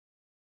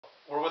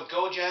We're with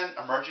GoGen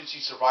Emergency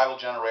Survival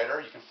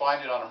Generator. You can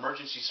find it on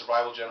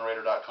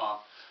emergencysurvivalgenerator.com.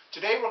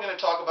 Today we're going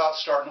to talk about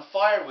starting a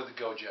fire with the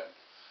GoGen.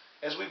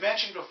 As we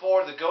mentioned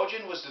before, the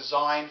GoGen was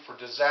designed for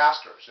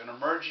disasters and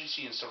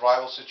emergency and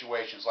survival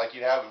situations like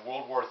you'd have in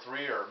World War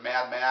III or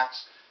Mad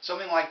Max,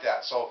 something like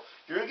that. So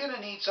you're going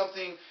to need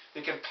something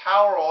that can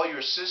power all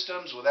your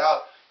systems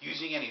without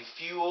using any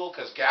fuel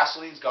because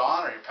gasoline's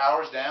gone or your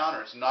power's down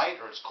or it's night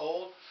or it's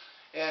cold.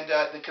 And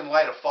that can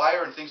light a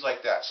fire and things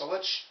like that. So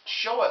let's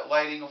show it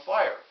lighting a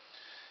fire.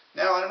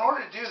 Now, in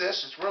order to do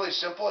this, it's really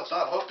simple. It's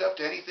not hooked up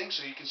to anything,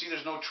 so you can see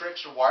there's no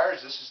tricks or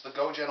wires. This is the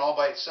GoGen all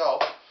by itself.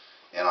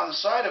 And on the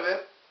side of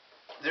it,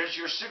 there's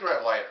your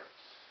cigarette lighter.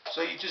 So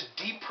you just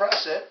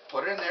depress it,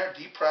 put it in there,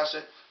 depress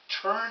it,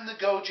 turn the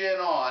GoGen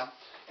on,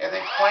 and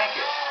then crank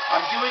it.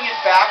 I'm doing it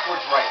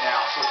backwards right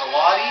now, so it's a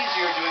lot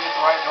easier doing it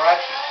the right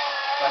direction.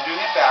 So I'm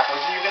doing it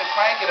backwards, and you're going to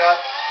crank it up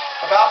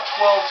about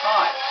 12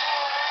 times.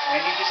 And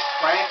you just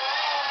crank.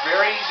 It's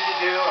very easy to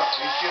do.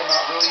 I'm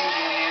not really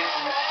using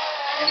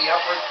any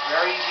effort.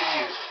 Very easy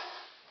to use.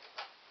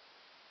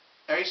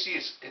 Now you see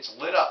it's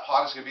lit up,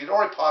 hot as can be. It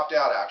already popped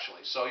out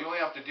actually, so you only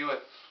have to do it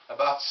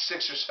about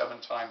 6 or 7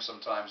 times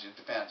sometimes. It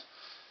depends.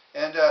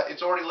 And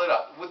it's already lit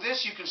up. With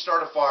this you can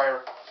start a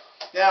fire.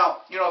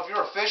 Now, you know, if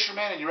you're a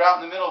fisherman and you're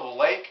out in the middle of a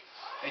lake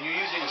and you're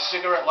using a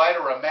cigarette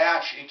lighter or a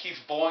match, it keeps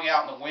blowing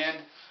out in the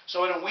wind.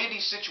 So in a windy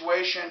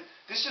situation,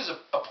 this is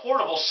a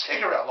portable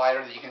cigarette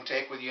lighter that you can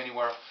take with you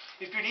anywhere.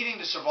 If you're needing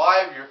to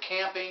survive, you're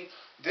camping,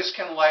 this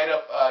can light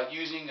up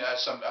using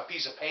a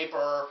piece of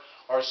paper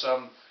or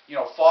some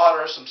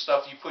fodder, some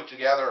stuff you put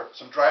together,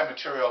 some dry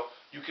material.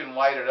 You can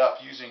light it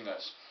up using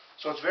this.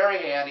 So it's very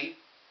handy.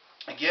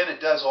 Again, it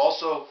does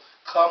also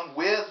come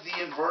with the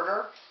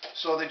inverter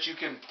so that you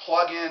can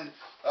plug in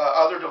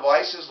other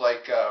devices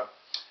like a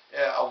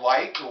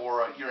light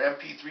or your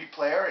MP3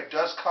 player. It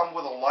does come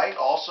with a light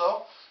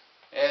also,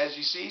 as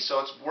you see, so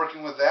it's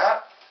working with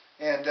that.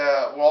 And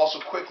we'll also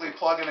quickly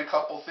plug in a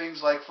couple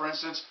things, like for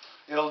instance,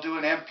 it'll do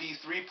an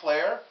MP3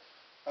 player.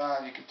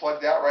 You can plug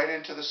that right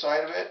into the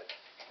side of it,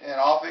 and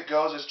off it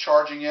goes. It's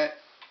charging it.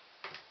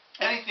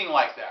 Anything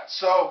like that.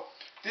 So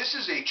this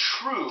is a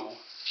true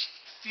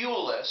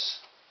fuel-less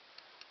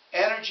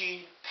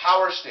energy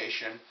power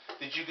station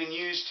that you can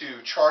use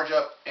to charge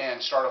up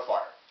and start a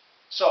fire.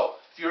 So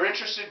if you're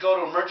interested, go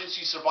to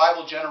Emergency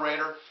Survival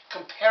Generator.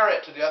 Compare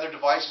it to the other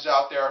devices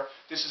out there.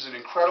 This is an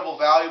incredible,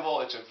 valuable,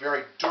 it's a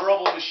very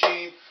durable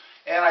machine,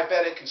 and I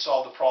bet it can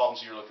solve the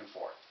problems you're looking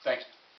for. Thanks.